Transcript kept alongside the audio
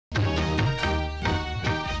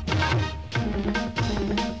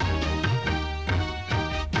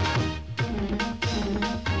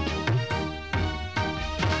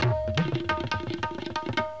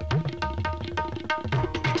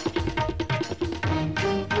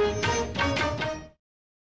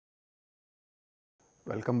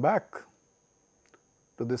Welcome back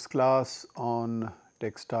to this class on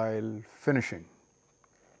textile finishing.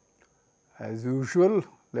 As usual,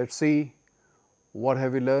 let us see what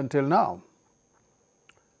have we learned till now.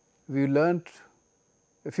 We learnt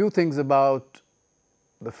a few things about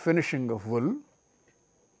the finishing of wool.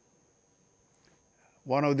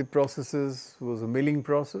 One of the processes was a milling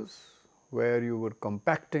process, where you were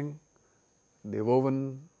compacting the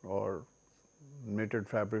woven or knitted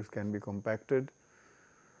fabrics can be compacted.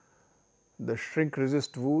 The shrink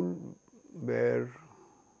resist wool, where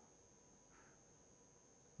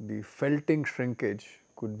the felting shrinkage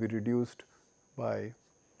could be reduced by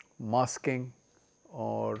masking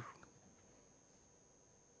or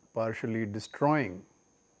partially destroying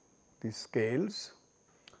the scales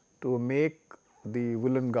to make the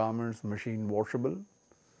woolen garments machine washable.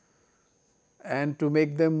 And to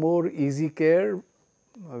make them more easy care,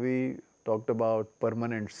 we talked about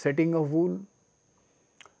permanent setting of wool,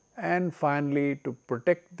 and finally to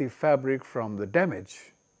protect the fabric from the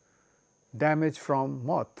damage from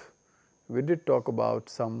moth. We did talk about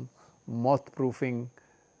some moth proofing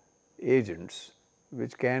agents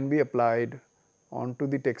which can be applied onto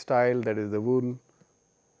the textile, that is the wool,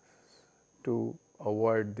 to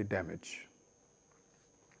avoid the damage.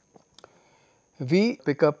 We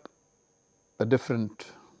pick up a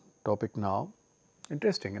different topic now,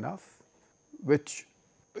 interesting enough, which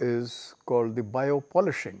is called the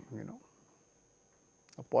biopolishing.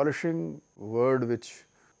 A polishing word which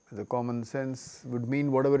the common sense would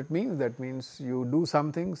mean whatever it means. That means you do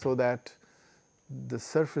something so that the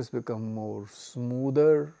surface becomes more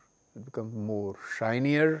smoother, it becomes more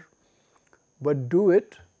shinier, but do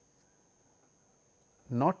it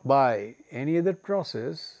not by any other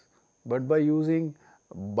process, but by using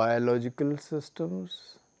biological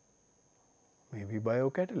systems, maybe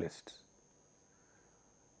biocatalysts.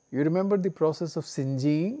 You remember the process of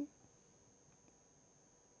singeing?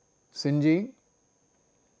 Singeing,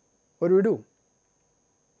 what do?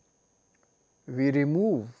 We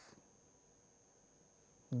remove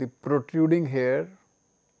the protruding hair.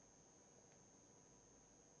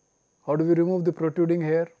 How do we remove the protruding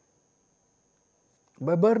hair?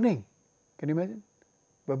 By burning. Can you imagine?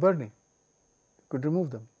 By burning, you could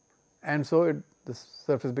remove them. And so the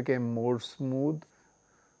surface became more smooth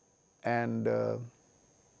and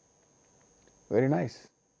very nice,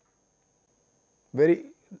 very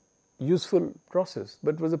useful process,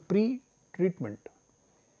 but it was a pre-treatment.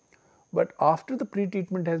 But after the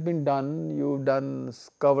pre-treatment has been done, you have done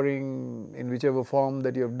covering in whichever form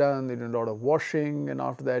that you have done, you did a lot of washing, and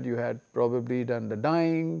after that you had probably done the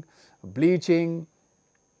dyeing, bleaching.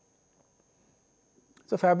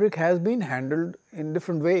 So, fabric has been handled in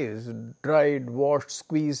different ways, dried, washed,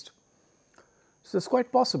 squeezed. So, it is quite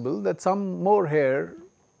possible that some more hair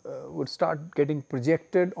would start getting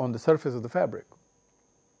projected on the surface of the fabric.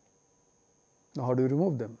 Now, how do you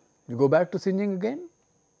remove them? You go back to singeing again?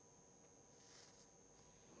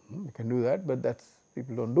 You can do that, but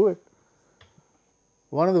people don't do it.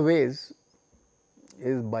 One of the ways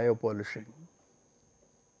is biopolishing.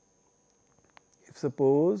 If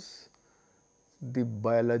suppose the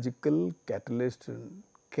biological catalyst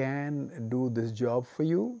can do this job for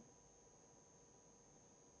you,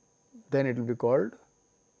 then it will be called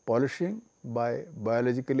polishing by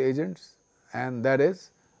biological agents, and that is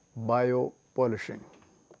biopolishing.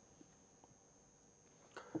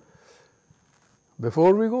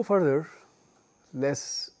 Before we go further, let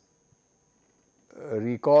us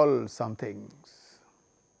recall some things.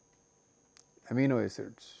 Amino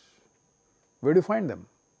acids, where do you find them?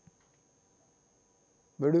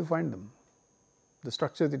 Where do you find them? The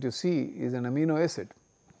structure that you see is an amino acid.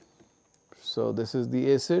 So, this is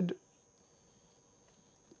the acid.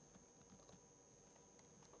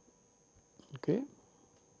 Okay.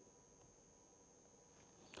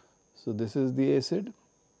 So, this is the acid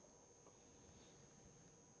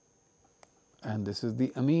and this is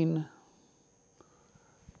the amine.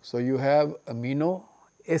 So, you have amino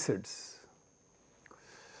acids.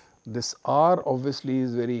 This R obviously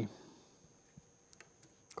is very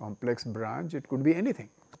complex branch. It could be anything.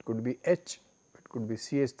 It could be H, it could be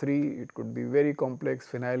CH3, it could be very complex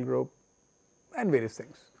phenyl group and various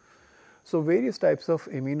things. So, various types of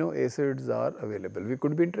amino acids are available. We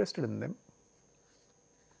could be interested in them,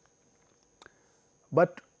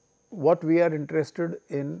 but what we are interested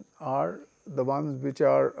in are the ones which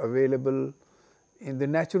are available in the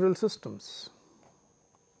natural systems.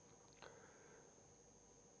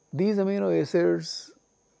 These amino acids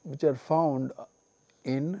which are found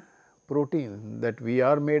in protein that we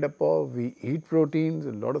are made up of, we eat proteins,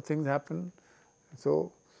 a lot of things happen.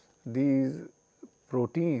 So, these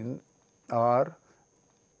proteins are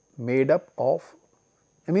made up of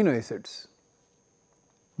amino acids,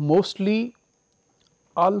 mostly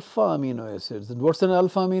alpha amino acids. What is an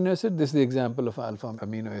alpha amino acid? This is the example of alpha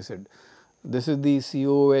amino acid. This is the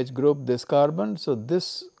COOH group, this carbon. So,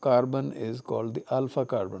 this carbon is called the alpha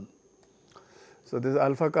carbon. So, this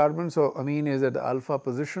alpha carbon, so amine is at the alpha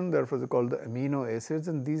position, therefore, they are called the amino acids,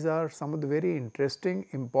 and these are some of the very interesting,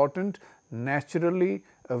 important, naturally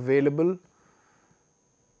available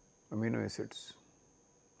amino acids,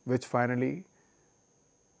 which finally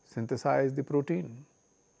synthesize the protein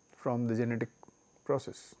from the genetic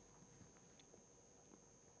process.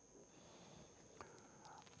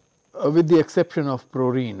 With the exception of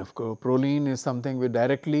prurine, of course, prurine is something we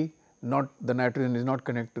directly, not the nitrogen is not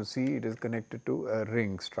connected to C, it is connected to a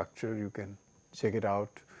ring structure. You can check it out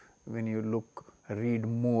when you read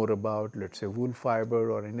more about, let us say, wool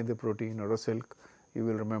fiber or any other protein or a silk, you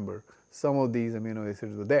will remember some of these amino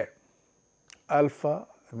acids were there. Alpha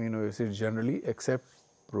amino acids generally, except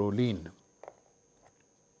proline.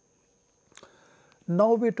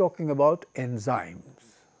 Now, we are talking about enzymes.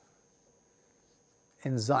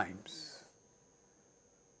 Enzymes,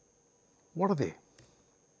 what are they?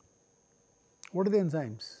 What are the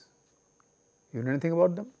enzymes? You know anything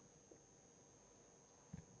about them?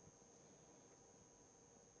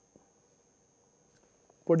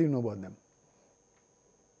 What do you know about them?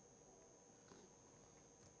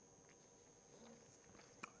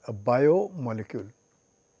 A biomolecule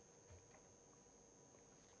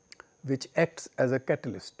which acts as a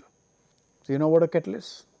catalyst. So, you know what a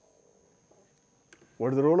catalyst?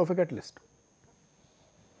 What is the role of a catalyst?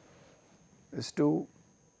 Is to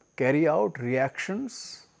carry out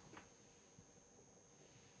reactions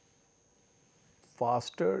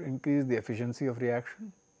faster, increase the efficiency of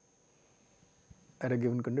reaction at a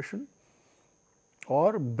given condition,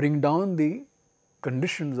 or bring down the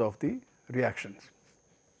conditions of the reactions.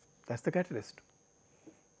 That is the catalyst,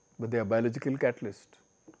 but they are biological catalysts.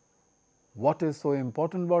 What is so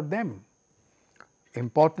important about them?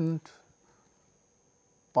 Important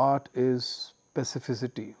part is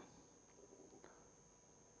specificity.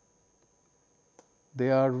 They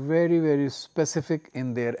are very, very specific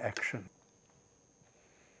in their action.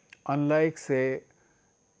 Unlike, say,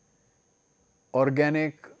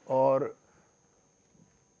 organic or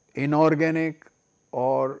inorganic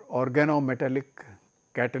or organometallic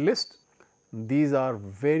catalyst, these are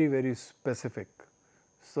very, very specific.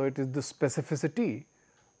 So, it is the specificity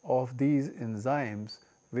of these enzymes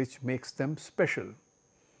which makes them special.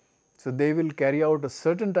 So, they will carry out a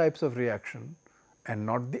certain types of reaction and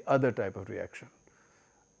not the other type of reaction.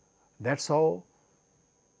 That is how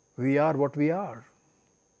we are what we are.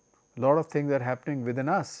 A lot of things are happening within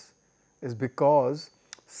us is because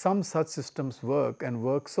some such systems work and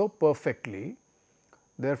work so perfectly.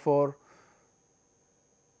 Therefore,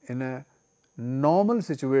 in a normal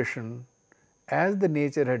situation, as the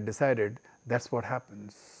nature had decided, that is what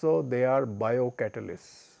happens. So, they are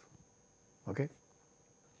biocatalysts. Okay?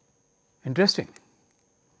 Interesting.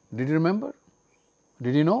 Did you remember?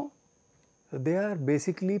 Did you know? They are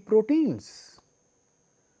basically proteins.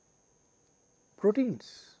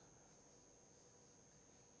 Proteins.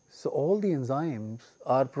 So, all the enzymes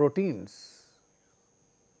are proteins.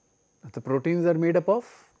 The proteins are made up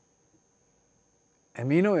of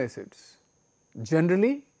amino acids,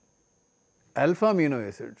 generally alpha amino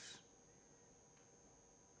acids.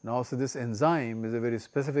 Now, so this enzyme is a very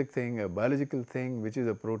specific thing, a biological thing, which is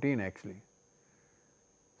a protein actually.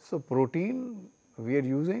 So, protein we are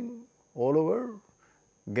using all over,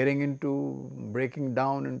 getting into breaking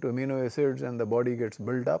down into amino acids, and the body gets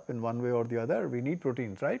built up in one way or the other. We need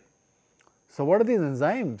proteins, right? So, what are these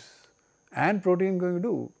enzymes and protein going to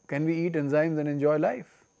do? Can we eat enzymes and enjoy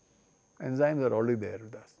life? Enzymes are already there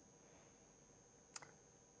with us.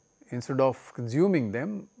 Instead of consuming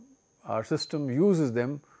them, our system uses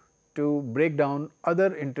them to break down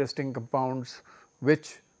other interesting compounds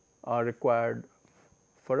which are required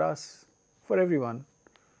for us, for everyone,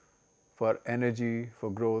 for energy,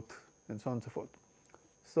 for growth, and so on and so forth.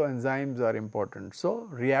 So, enzymes are important. So,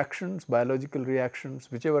 reactions, biological reactions,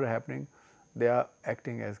 whichever are happening, they are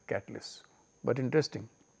acting as catalysts, but interesting,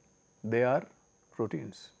 they are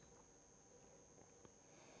proteins.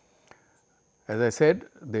 As I said,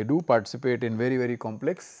 they do participate in very, very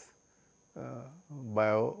complex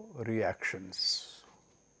bioreactions.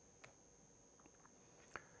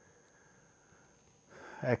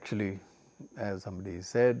 Actually, as somebody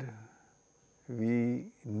said, we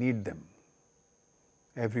need them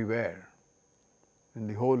everywhere in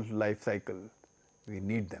the whole life cycle. We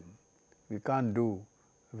need them. We can't do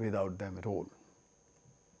without them at all.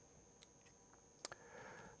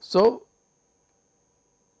 So,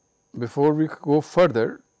 before we go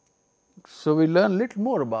further, so we learn little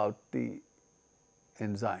more about the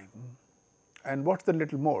enzyme. And what's the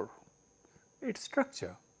little more? Its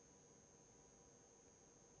structure.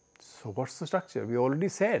 So, what's the structure? We already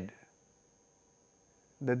said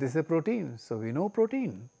that this is a protein. So, we know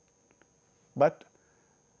protein, but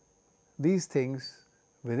these things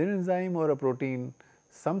within enzyme or a protein,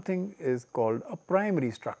 something is called a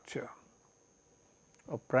primary structure.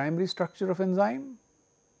 A primary structure of enzyme,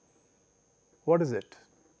 what is it?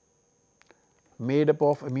 Made up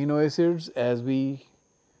of amino acids, as we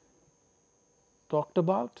talked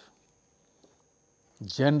about.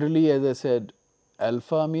 Generally, as I said,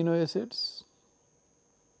 alpha amino acids.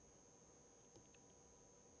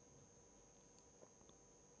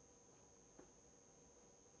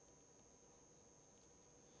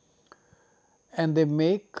 And they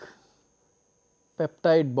make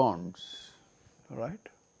peptide bonds, right.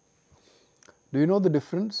 Do you know the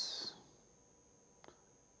difference?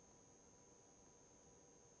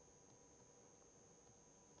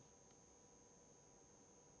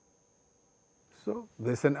 So,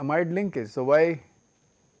 this is an amide linkage. So, why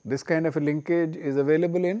this kind of a linkage is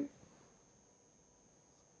available in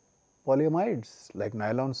polyamides like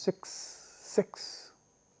nylon 6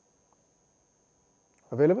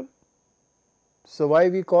 available. So, why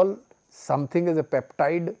we call something as a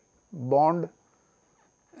peptide bond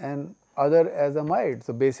and other as amide.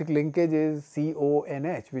 So, basic linkage is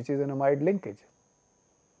CONH, which is an amide linkage.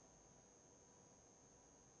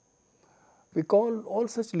 We call all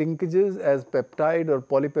such linkages as peptide or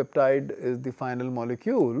polypeptide is the final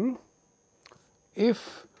molecule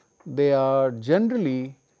if they are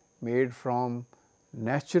generally made from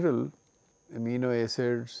natural amino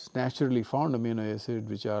acids, naturally found amino acids,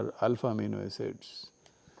 which are alpha amino acids,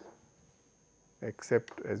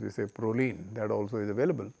 except as we say proline, that also is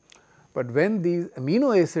available. But when these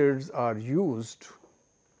amino acids are used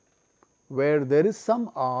where there is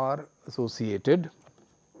some R associated,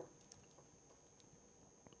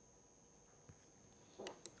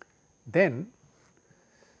 then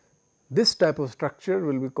this type of structure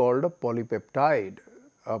will be called a polypeptide.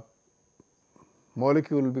 A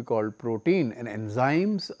molecule will be called protein, and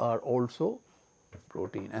enzymes are also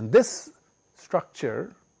protein. And this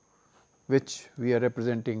structure which we are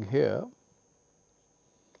representing here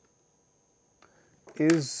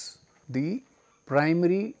is the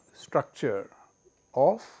primary structure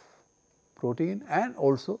of protein and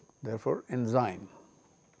also therefore enzyme.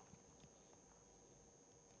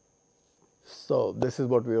 So, this is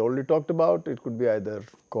what we already talked about. It could be either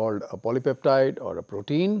called a polypeptide or a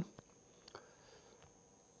protein.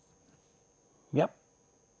 Yep.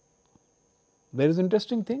 There is an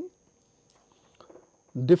interesting thing.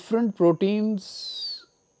 Different proteins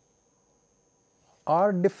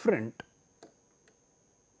are different.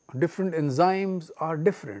 Different enzymes are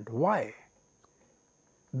different. Why?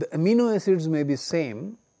 The amino acids may be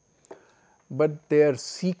same, but their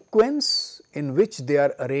sequence in which they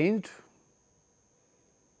are arranged,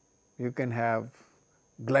 you can have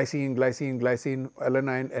glycine, glycine, glycine,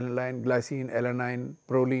 alanine, alanine, glycine, alanine,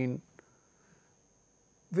 proline,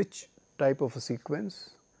 which type of a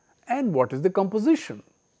sequence and what is the composition.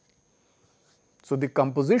 So, the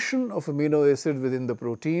composition of amino acid within the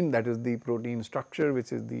protein, that is the protein structure,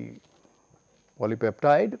 which is the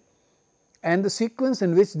polypeptide, and the sequence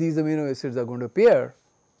in which these amino acids are going to appear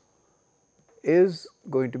is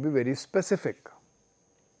going to be very specific.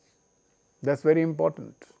 That is very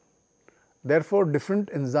important. Therefore, different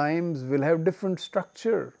enzymes will have different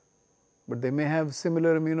structure, but they may have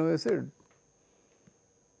similar amino acid,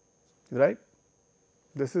 right.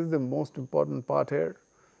 This is the most important part here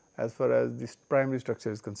as far as this primary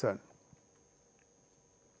structure is concerned.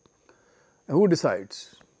 And who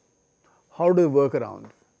decides? How do we work around?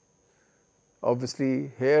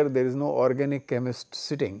 Obviously, here there is no organic chemist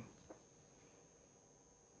sitting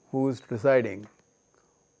who is deciding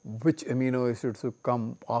which amino acids should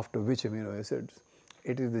come after which amino acids.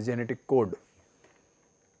 It is the genetic code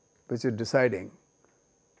which is deciding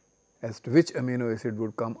as to which amino acid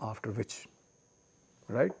would come after which,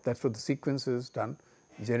 right. That is what the sequence is done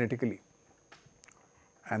genetically,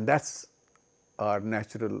 and that is our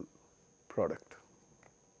natural product.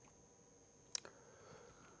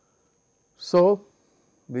 So,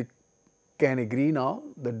 we can agree now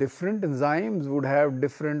that different enzymes would have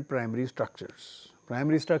different primary structures.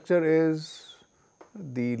 Primary structure is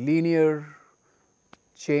the linear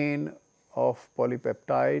chain of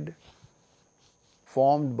polypeptide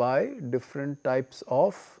formed by different types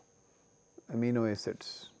of amino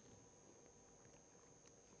acids.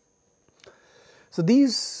 So,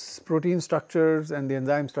 these protein structures and the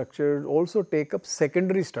enzyme structures also take up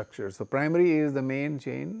secondary structures. So, primary is the main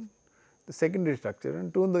chain, the secondary structure,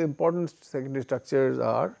 and two of the important secondary structures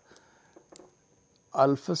are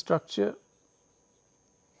alpha structure,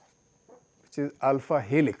 which is alpha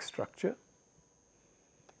helix structure,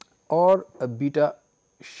 or a beta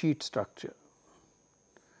sheet structure.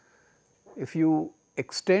 If you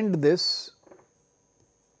extend this,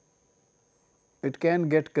 it can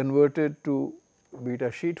get converted to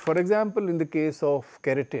beta sheet. For example, in the case of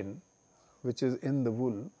keratin, which is in the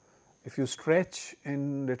wool, if you stretch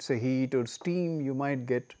in, let us say, heat or steam, you might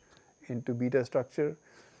get into beta structure.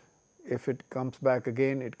 If it comes back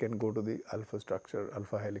again, it can go to the alpha structure,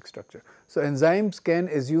 alpha helix structure. So, enzymes can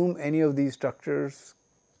assume any of these structures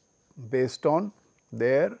based on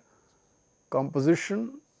their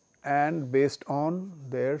composition and based on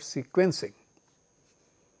their sequencing.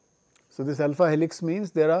 So, this alpha helix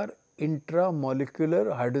means there are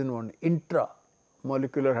intramolecular hydrogen bonding,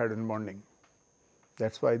 intramolecular hydrogen bonding.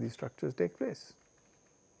 That is why these structures take place.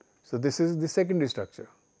 So, this is the secondary structure.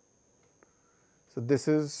 So, this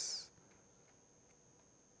is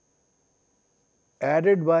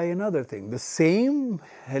added by another thing. The same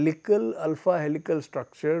helical, alpha helical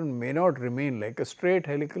structure may not remain like a straight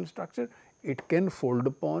helical structure, it can fold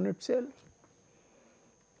upon itself.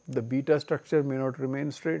 The beta structure may not remain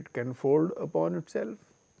straight, can fold upon itself.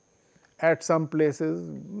 At some places,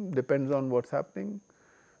 depends on what is happening.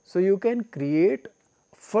 So, you can create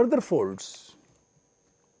further folds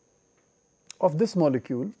of this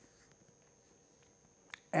molecule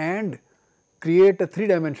and create a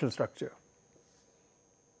 3-dimensional structure.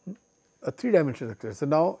 A 3-dimensional structure. So,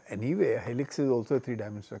 now anyway a helix is also a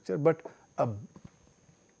 3-dimensional structure, but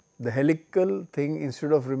the helical thing,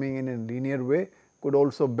 instead of remaining in a linear way, could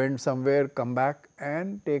also bend somewhere, come back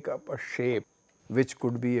and take up a shape, which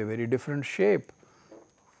could be a very different shape.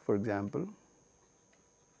 For example,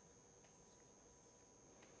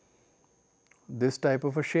 this type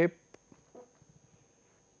of a shape,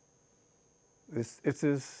 this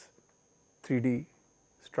is 3D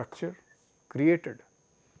structure created.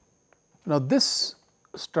 Now, this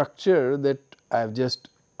structure that I have just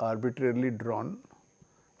arbitrarily drawn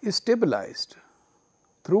is stabilized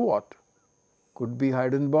through what? Could be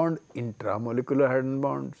hydrogen bond, intramolecular hydrogen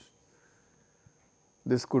bonds.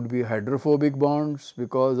 This could be hydrophobic bonds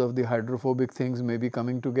because of the hydrophobic things may be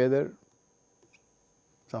coming together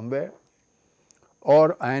somewhere,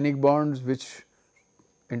 or ionic bonds, which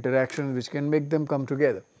interactions which can make them come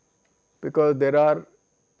together, because there are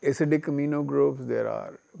acidic amino groups, there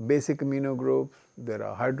are basic amino groups, there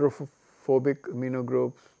are hydrophobic amino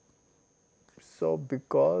groups. So,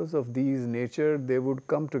 because of these nature, they would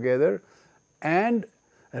come together and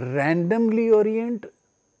randomly orient.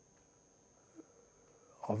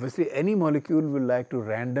 Obviously, any molecule will like to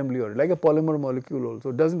randomly orient, like a polymer molecule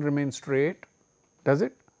also does not remain straight, does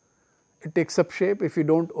it? It takes up shape. If you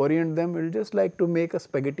do not orient them, it will just like to make a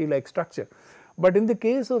spaghetti like structure. But in the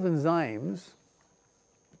case of enzymes,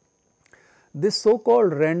 this so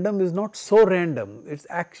called random is not so random, it is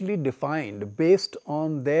actually defined based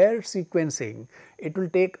on their sequencing, it will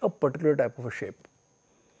take a particular type of a shape.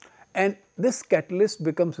 And this catalyst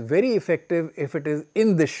becomes very effective if it is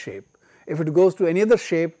in this shape. If it goes to any other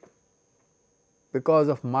shape because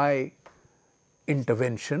of my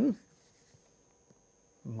intervention,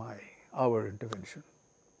 our intervention,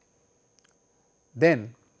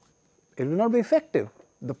 then it will not be effective.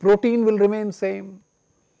 The protein will remain same.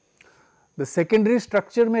 The secondary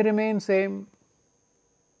structure may remain same,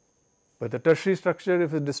 but the tertiary structure,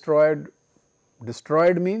 if it is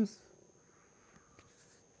destroyed means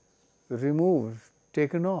removed,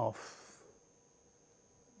 taken off,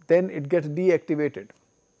 then it gets deactivated.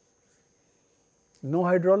 No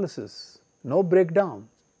hydrolysis, no breakdown,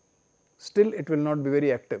 still it will not be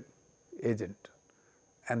very active agent,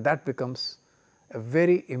 and that becomes a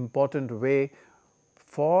very important way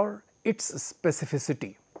for its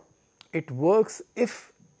specificity. It works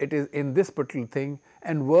if it is in this particular thing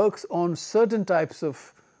and works on certain types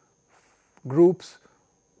of groups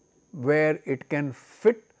where it can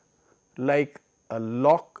fit like a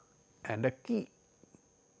lock and a key.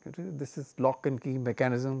 This is lock and key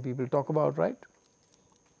mechanism people talk about, right?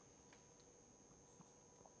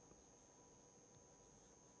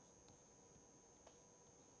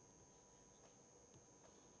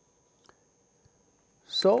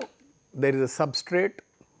 So, there is a substrate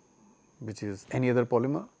which is any other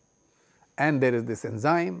polymer, and there is this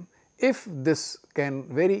enzyme. If this can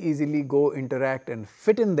very easily go interact and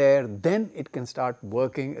fit in there, then it can start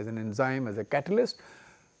working as an enzyme, as a catalyst.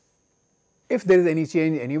 If there is any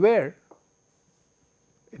change anywhere,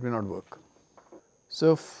 it may not work.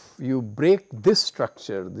 So, if you break this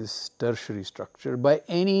structure, this tertiary structure by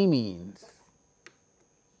any means,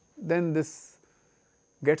 then this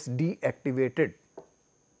gets deactivated,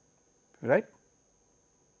 right.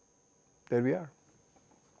 There we are.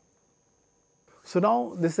 So,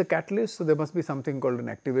 now this is a catalyst, so there must be something called an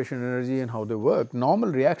activation energy and how they work. Normal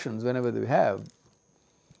reactions whenever they have,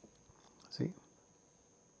 see.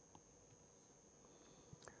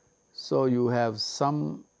 So, you have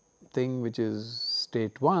something which is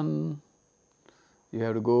state 1, you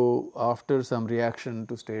have to go after some reaction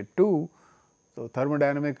to state 2. So,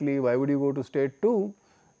 thermodynamically why would you go to state 2?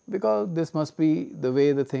 Because this must be the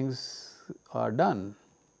way the things are done.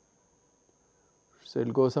 So, it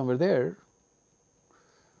will go somewhere there,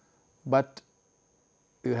 but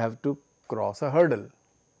you have to cross a hurdle.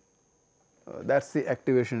 That is the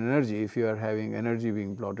activation energy if you are having energy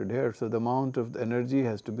being plotted here. So, the amount of the energy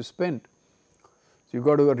has to be spent. So, you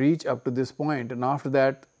got to reach up to this point, and after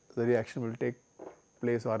that the reaction will take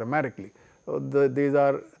place automatically. So, these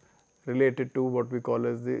are related to what we call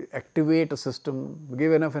as the activate a system,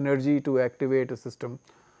 give enough energy to activate a system.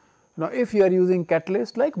 Now, if you are using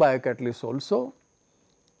catalyst like biocatalysts also,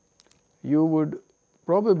 you would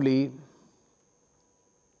probably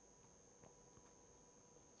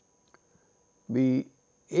be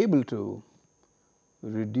able to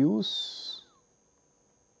reduce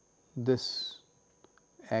this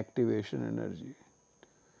activation energy,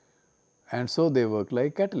 and so they work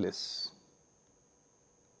like catalysts.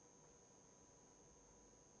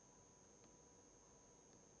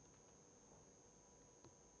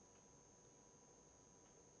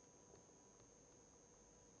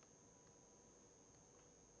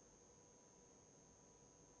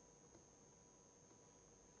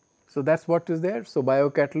 So, that is what is there. So,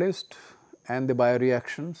 biocatalyst and the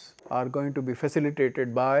bioreactions are going to be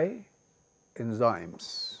facilitated by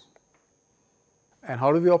enzymes. And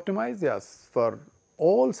how do we optimize? Yes, for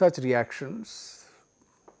all such reactions,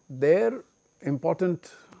 their important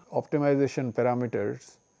optimization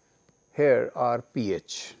parameters here are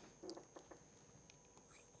pH.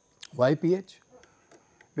 Why pH?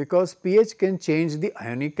 Because pH can change the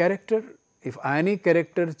ionic character. If ionic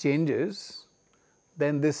character changes,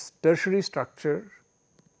 then this tertiary structure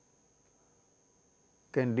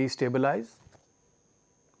can destabilize,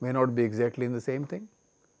 may not be exactly in the same thing,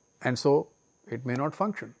 and so it may not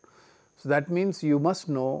function. So, that means you must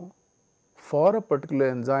know for a particular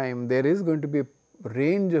enzyme there is going to be a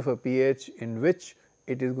range of a pH in which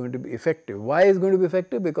it is going to be effective. Why is going to be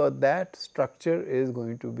effective? Because that structure is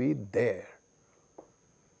going to be there.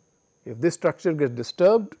 If this structure gets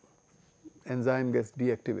disturbed, enzyme gets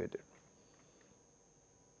deactivated.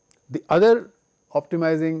 The other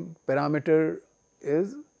optimizing parameter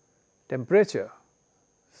is temperature.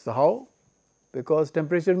 So, how? Because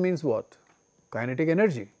temperature means what? Kinetic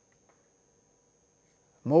energy,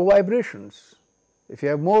 more vibrations. If you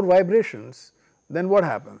have more vibrations, then what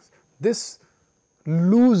happens? This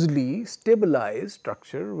loosely stabilized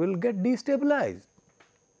structure will get destabilized,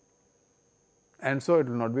 and so it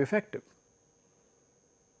will not be effective.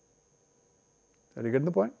 Did you get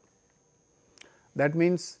the point? That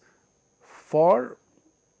means, for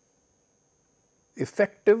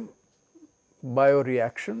effective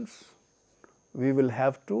bioreactions, we will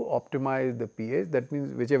have to optimize the pH. That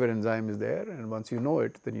means, whichever enzyme is there, and once you know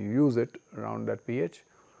it, then you use it around that pH,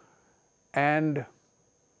 and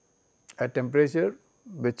at temperature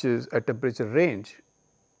which is at temperature range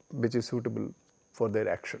which is suitable for their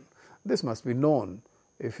action. This must be known.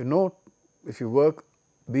 If you know, if you work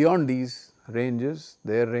beyond these ranges,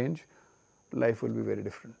 their range, life will be very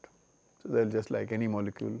different. So, they will just like any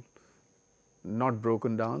molecule, not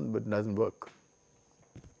broken down, but does not work.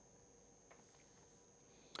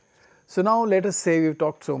 So, now let us say we have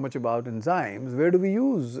talked so much about enzymes. Where do we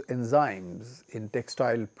use enzymes in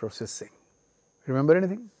textile processing? Remember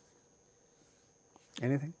anything?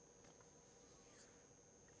 Anything?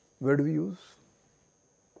 Where do we use?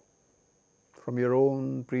 From your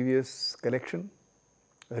own previous collection,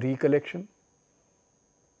 recollection?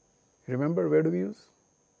 Remember, where do we use?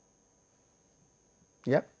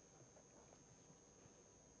 Yeah.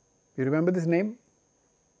 You remember this name?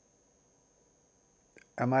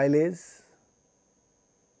 Amylase.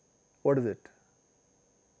 What is it?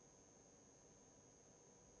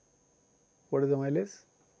 What is amylase?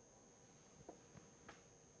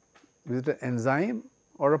 Is it an enzyme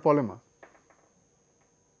or a polymer?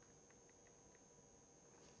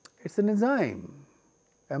 It is an enzyme.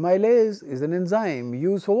 Amylase is an enzyme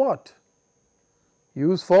used for what?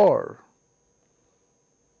 Used for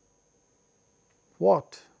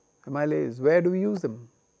what? Amylase, where do we use them?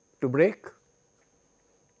 To break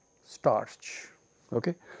starch.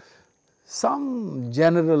 Okay. Some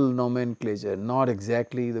general nomenclature, not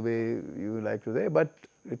exactly the way you like to say, but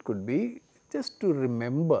it could be just to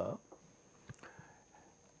remember.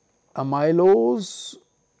 Amylose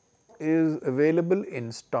is available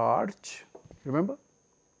in starch, remember.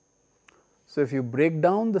 So, if you break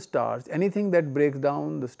down the starch, anything that breaks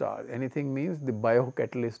down the starch, anything means the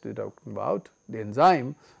biocatalyst we are talking about, the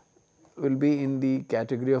enzyme will be in the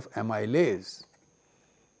category of amylase.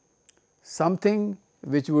 Something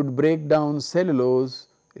which would break down cellulose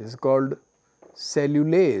is called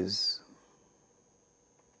cellulase,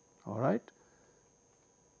 all right,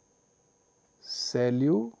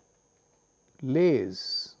 cellulase.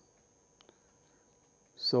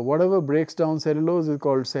 So, whatever breaks down cellulose is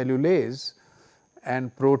called cellulase,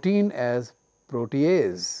 and protein as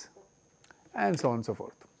protease, and so on and so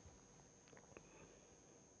forth.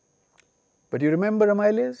 But you remember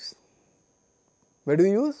amylase? Where do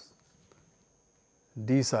we use?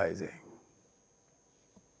 Desizing.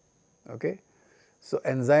 Okay. So,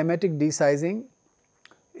 enzymatic desizing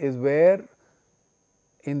is where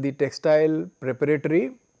in the textile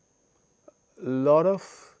preparatory lot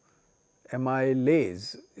of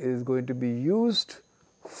amylase is going to be used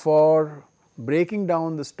for breaking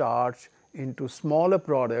down the starch into smaller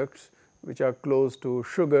products which are close to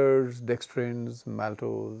sugars, dextrins,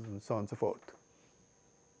 maltose, and so on and so forth.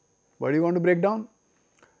 What do you want to break down?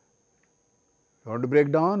 You want to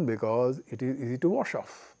break down because it is easy to wash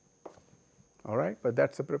off, all right, but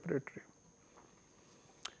that is a preparatory.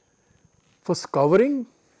 For scouring,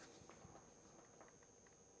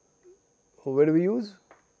 where do we use?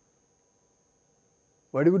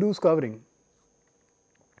 Why do we do scouring?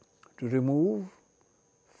 To remove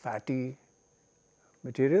fatty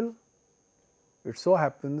material. It so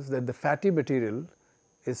happens that the fatty material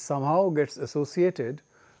is somehow gets associated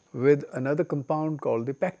with another compound called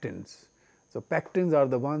the pectins. So, pectins are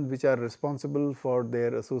the ones which are responsible for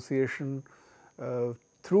their association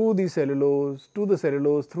through the cellulose, to the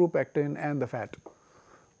cellulose, through pectin and the fat.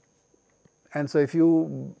 And so, if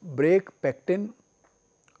you break pectin,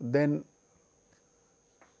 then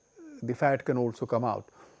the fat can also come out,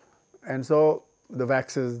 and so the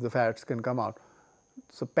waxes, the fats can come out.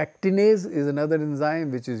 So, pectinase is another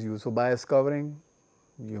enzyme which is used for bias covering.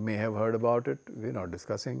 You may have heard about it, we are not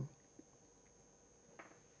discussing.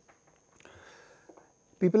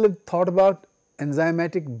 People have thought about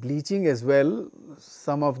enzymatic bleaching as well.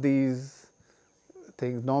 Some of these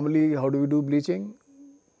things, normally how do we do bleaching?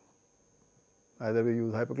 Either we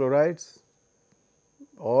use hypochlorites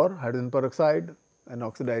or hydrogen peroxide, an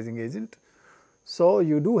oxidizing agent. So,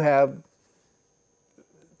 you do have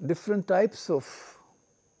different types of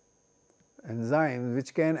enzymes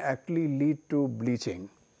which can actually lead to bleaching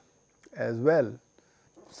as well.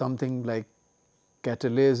 Something like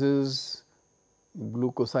catalases,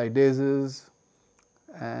 glucosidases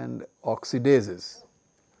and oxidases.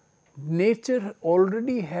 Nature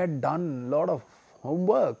already had done a lot of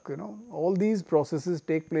homework, all these processes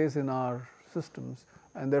take place in our systems,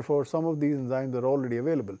 and therefore, some of these enzymes are already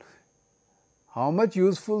available. How much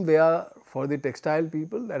useful they are for the textile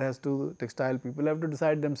people, that has to, textile people have to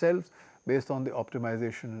decide themselves based on the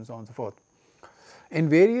optimization and so on and so forth. In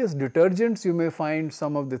various detergents, you may find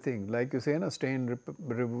some of the things, like you say, stain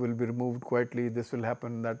will be removed quietly, this will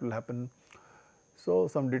happen, that will happen. So,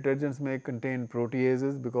 some detergents may contain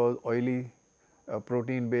proteases because oily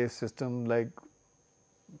protein based system like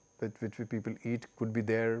which people eat could be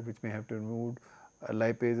there, which may have to be removed,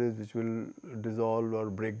 lipases which will dissolve or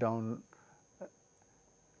break down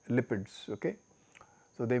lipids. Okay.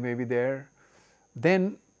 So, they may be there.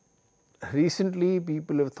 Then recently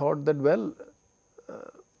people have thought that, well,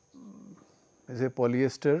 say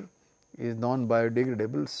polyester is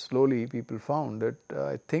non-biodegradable. Slowly people found that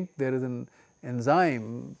I think there is an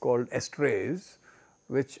enzyme called esterase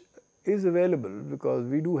which is available because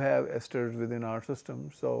we do have esters within our system.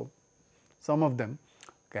 So, some of them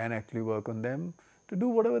can actually work on them to do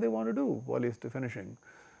whatever they want to do, polyester finishing.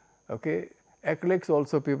 Okay. Acrylics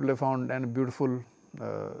also people have found, and a beautiful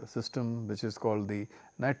system which is called the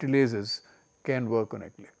nitrilases can work on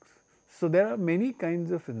acrylics. So, there are many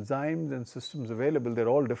kinds of enzymes and systems available, they are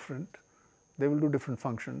all different, they will do different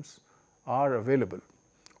functions, are available.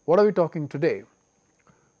 What are we talking today?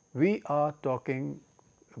 We are talking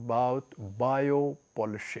about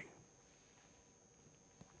biopolishing.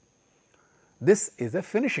 This is a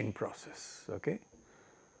finishing process. Okay.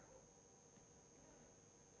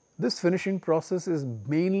 This finishing process is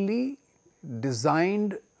mainly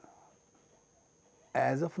designed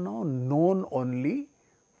as of now known only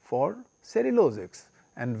for cellulosics,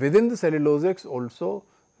 and within the cellulosics also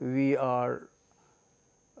we are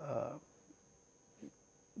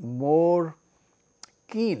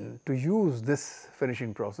keen to use this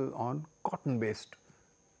finishing process on cotton based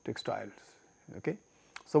textiles. Okay.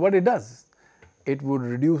 So, what it does? It would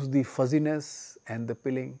reduce the fuzziness and the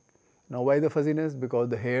pilling. Now, why the fuzziness? Because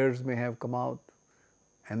the hairs may have come out,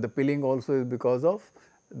 and the pilling also is because of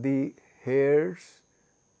the hairs.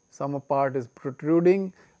 Some part is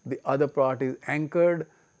protruding, the other part is anchored.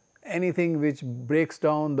 Anything which breaks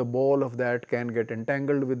down the ball of that can get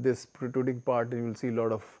entangled with this protruding part, and you will see a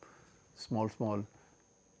lot of small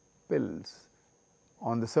pills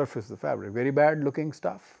on the surface of the fabric. Very bad looking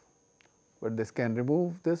stuff, but this can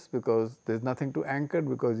remove this because there is nothing to anchor,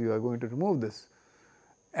 because you are going to remove this.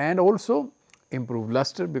 And also improve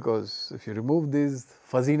luster, because if you remove this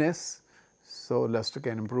fuzziness, so luster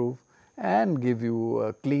can improve and give you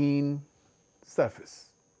a clean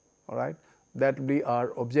surface. All right, that will be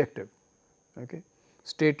our objective. Okay,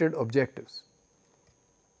 stated objectives.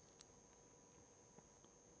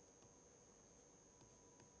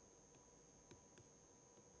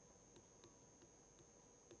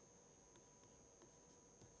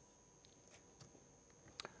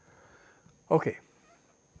 Okay.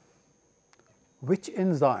 Which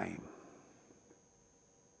enzyme,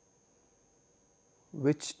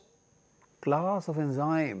 which class of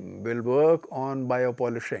enzyme will work on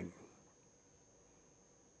biopolishing?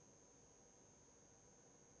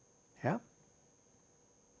 Yeah,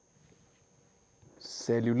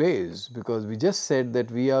 cellulase, because we just said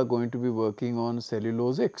that we are going to be working on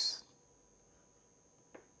cellulosics.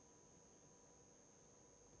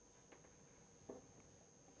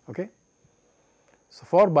 Okay. So,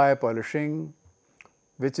 for biopolishing,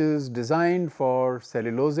 which is designed for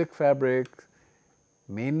cellulosic fabric,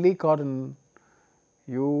 mainly cotton,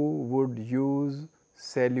 you would use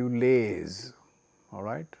cellulase. All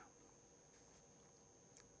right.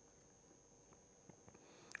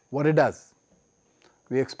 What it does?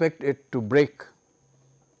 We expect it to break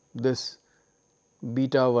this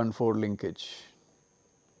beta 1,4 linkage.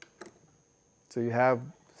 So, you have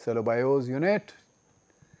cellobiose unit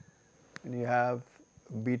and you have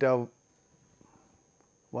beta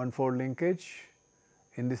 1,4 linkage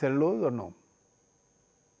in the cellulose, or no?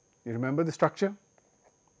 You remember the structure?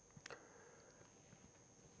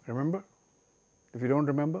 Remember? If you do not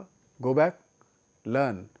remember, go back,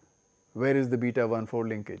 learn where is the beta 1,4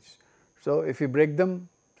 linkage. So, if you break them,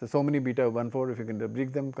 so many beta 1,4, if you can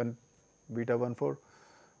break them, beta 1,4,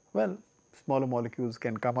 well, smaller molecules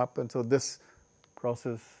can come up, and so this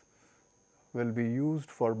process will be used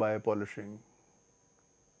for biopolishing.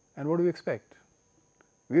 And what do we expect?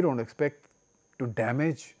 We do not expect to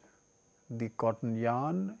damage the cotton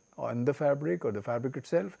yarn on the fabric or the fabric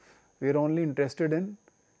itself. We are only interested in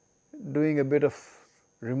doing a bit of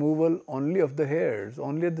removal only of the hairs,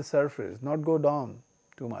 only at the surface, not go down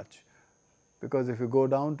too much. Because if you go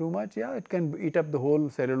down too much, yeah, it can eat up the whole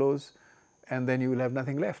cellulose, and then you will have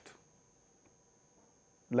nothing left.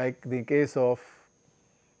 Like the case of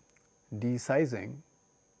desizing,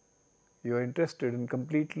 you are interested in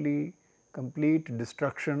complete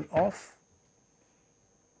destruction of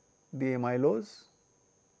the amylose,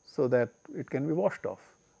 so that it can be washed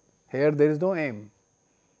off. Here there is no aim.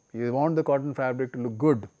 You want the cotton fabric to look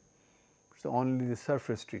good. So, only the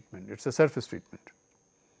surface treatment, it is a surface treatment.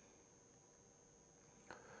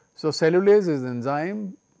 So, cellulase is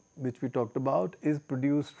enzyme which we talked about, is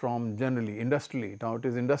produced from generally industrially. Now, it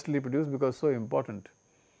is industrially produced because so important,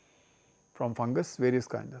 from fungus, various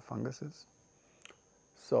kinds of funguses.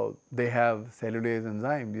 So, they have cellulase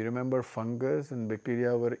enzyme. You remember fungus and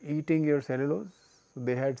bacteria were eating your cellulose, so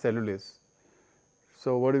they had cellulase.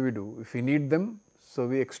 So, what do? If we need them, so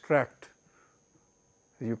we extract,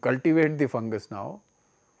 you cultivate the fungus now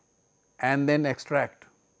and then extract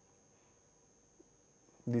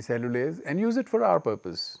the cellulase and use it for our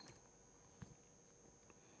purpose.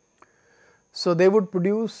 So, they would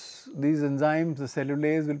produce these enzymes, the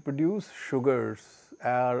cellulase will produce sugars.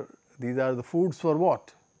 These are the foods for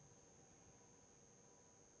what?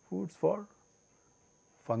 Foods for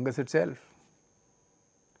fungus itself,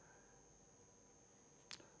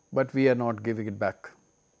 but we are not giving it back.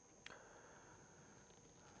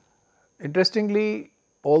 Interestingly,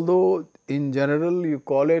 although in general you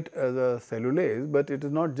call it as a cellulase, but it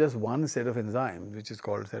is not just one set of enzymes which is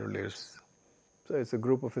called cellulase. So, it is a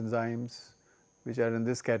group of enzymes which are in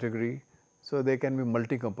this category. So, they can be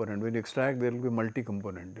multi-component. When you extract, there will be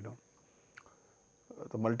multi-component,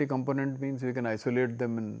 The multi-component means you can isolate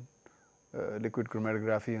them in liquid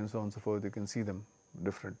chromatography and so on and so forth, you can see them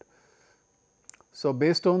different. So,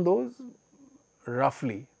 based on those,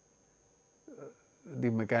 roughly the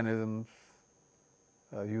mechanisms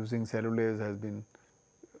using cellulase has been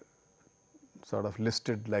sort of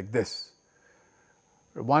listed like this.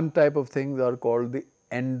 One type of things are called the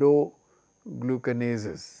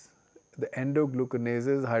endoglucanases. The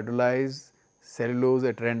endoglucanases hydrolyze cellulose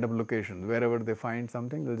at random locations. Wherever they find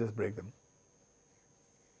something, they will just break them,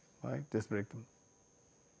 right, just break them.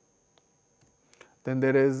 Then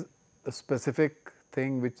there is a specific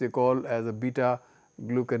thing which they call as a beta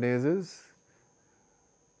glucanases,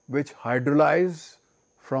 which hydrolyze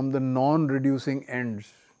from the non-reducing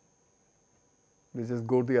ends. They just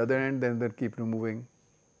go to the other end, then they keep removing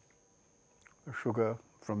sugar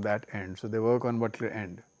from that end. So, they work on particular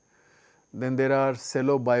end. Then there are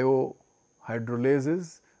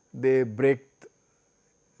cellobiohydrolases. They break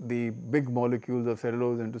the big molecules of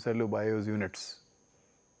cellulose into cellobiose units.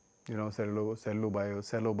 You know,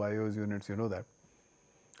 cellobiose units, you know that.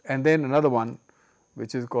 And then another one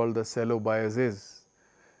which is called the cellobiosis.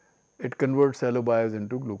 It converts cellobiose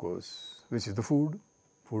into glucose, which is the food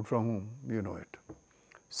from whom, you know it.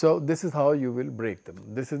 So, this is how you will break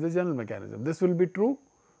them. This is the general mechanism. This will be true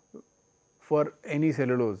for any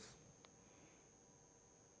cellulose.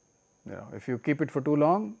 You know, if you keep it for too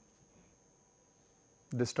long,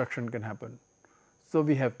 destruction can happen. So,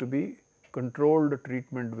 we have to be controlled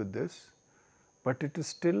treatment with this, but it is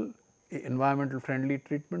still environmental friendly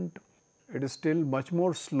treatment. It is still much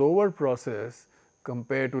more slower process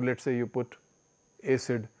compared to, let us say, you put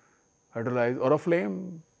acid, hydrolyze, or a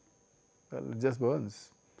flame, well, it just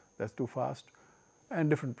burns, that is too fast, and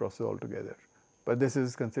different process altogether. But this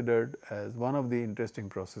is considered as one of the interesting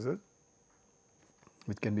processes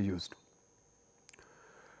which can be used.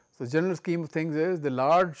 So, general scheme of things is the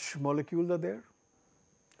large molecules are there.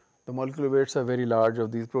 The molecular weights are very large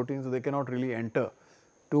of these proteins, so they cannot really enter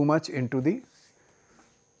too much into the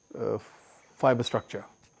fiber structure.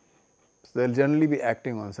 So, they will generally be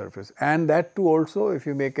acting on surface, and that too also if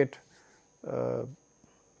you make it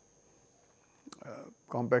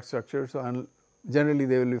compact structure. So, generally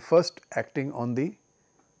they will be first acting on the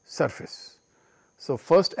surface. So,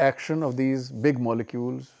 first action of these big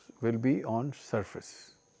molecules will be on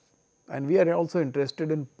surface, and we are also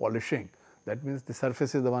interested in polishing. That means the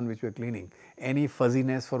surface is the one which we are cleaning. Any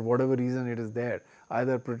fuzziness for whatever reason it is there,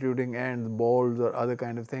 either protruding ends, balls or other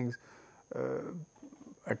kind of things,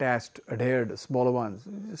 attached, adhered, smaller ones,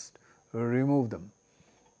 just remove them,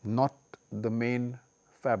 not the main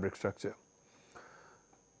fabric structure.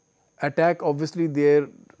 Attack, obviously their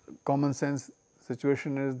common sense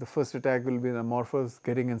situation is the first attack will be an amorphous,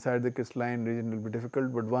 getting inside the crystalline region will be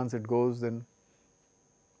difficult, but once it goes, then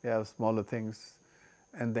you have smaller things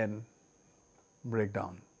and then break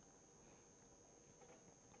down.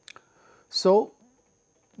 So,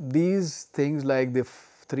 these things like the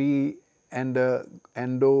three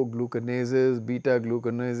endoglucanases, beta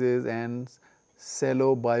glucanases and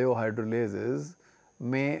cellobiohydrolases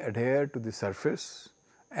may adhere to the surface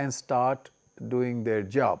and start doing their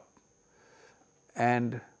job,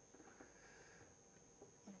 and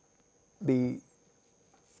the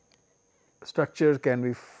structure can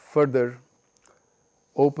be further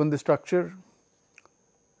open the structure.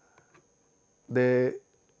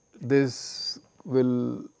 This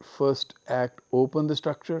will first act open the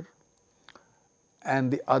structure, and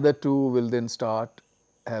the other two will then start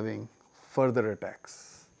having further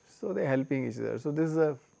attacks. So, they are helping each other. So, this is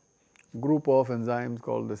a group of enzymes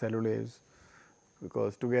called the cellulase,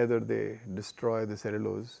 because together they destroy the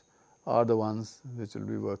cellulose, are the ones which will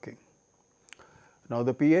be working. Now,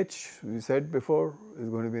 the pH we said before is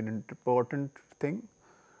going to be an important thing,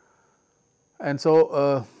 and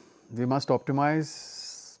so we must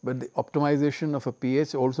optimize, but the optimization of a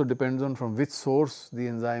pH also depends on from which source the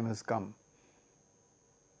enzyme has come.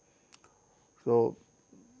 So,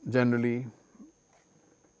 generally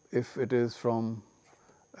if it is from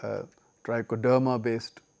trichoderma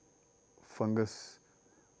based fungus,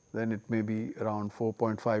 then it may be around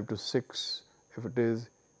 4.5 to 6. If it is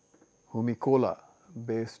humicola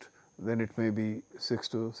based, then it may be 6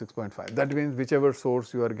 to 6.5. That means whichever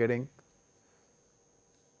source you are getting,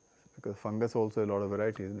 because fungus also a lot of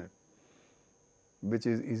variety, isn't it, which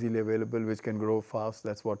is easily available, which can grow fast,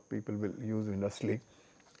 that is what people will use industrially,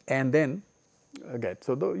 and then get.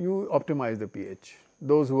 So, you optimize the pH.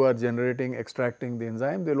 Those who are generating, extracting the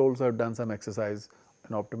enzyme, they will also have done some exercise,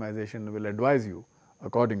 and optimization will advise you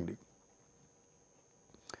accordingly.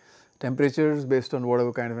 Temperatures based on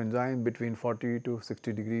whatever kind of enzyme, between 40 to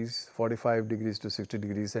 60 degrees, 45 degrees to 60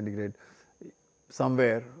 degrees centigrade,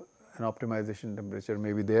 somewhere an optimization temperature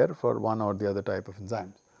may be there for one or the other type of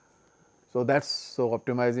enzymes. So, that is so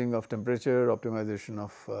optimizing of temperature, optimization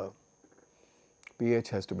of pH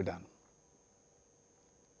has to be done.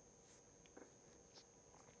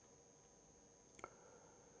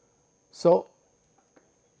 So,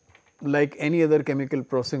 like any other chemical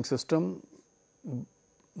processing system,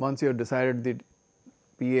 once you have decided the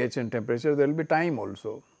pH and temperature, there will be time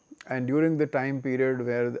also, and during the time period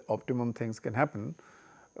where the optimum things can happen,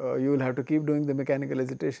 you will have to keep doing the mechanical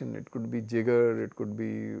agitation. It could be jigger, it could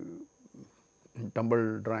be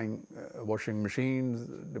tumble drying washing machines,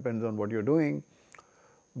 depends on what you are doing,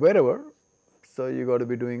 wherever. So, you got to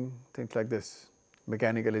be doing things like this.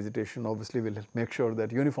 Mechanical agitation obviously will make sure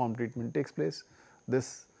that uniform treatment takes place.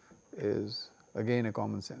 This is again a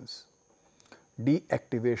common sense.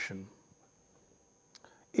 Deactivation.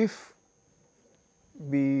 If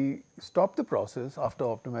we stop the process after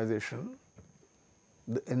optimization,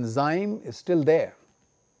 the enzyme is still there.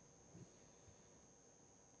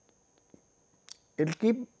 It will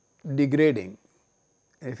keep degrading.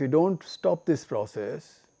 If you do not stop this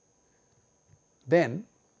process, then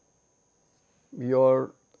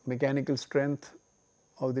your mechanical strength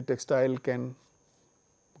of the textile can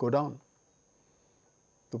go down,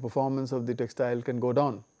 the performance of the textile can go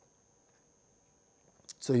down.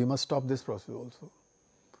 So, you must stop this process also.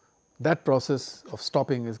 That process of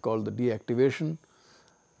stopping is called the deactivation.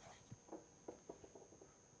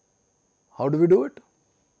 How do we do it?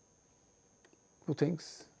 Two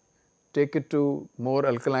things: take it to more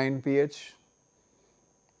alkaline pH,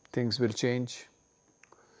 things will change.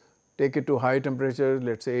 Take it to high temperature,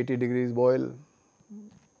 let us say 80 degrees boil,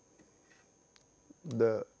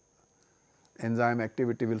 the enzyme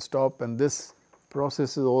activity will stop, and this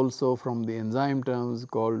process is also from the enzyme terms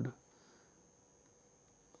called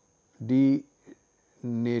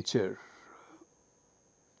denature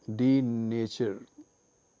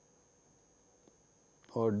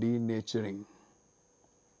or denaturing.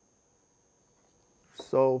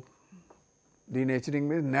 So, denaturing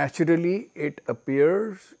means naturally it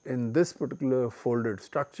appears in this particular folded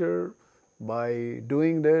structure. By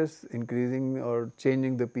doing this, increasing or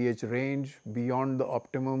changing the pH range beyond the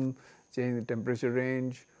optimum, changing the temperature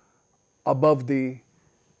range above the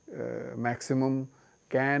maximum,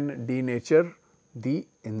 can denature the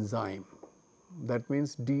enzyme. That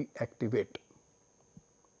means deactivate.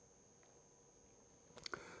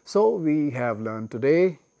 So, we have learned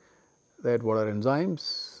today that what are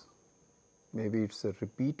enzymes. Maybe it is a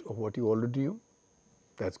repeat of what you already knew,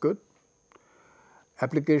 that is good.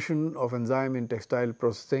 Application of enzyme in textile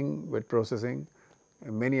processing, wet processing,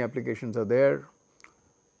 many applications are there,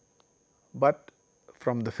 but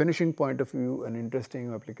from the finishing point of view, an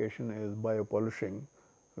interesting application is biopolishing,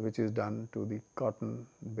 which is done to the cotton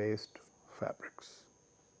based fabrics.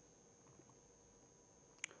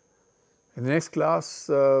 In the next class,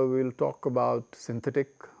 we will talk about synthetic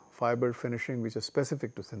fiber finishing, which is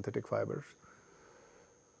specific to synthetic fibers.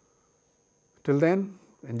 Till then,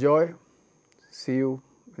 enjoy. See you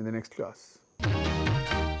in the next class.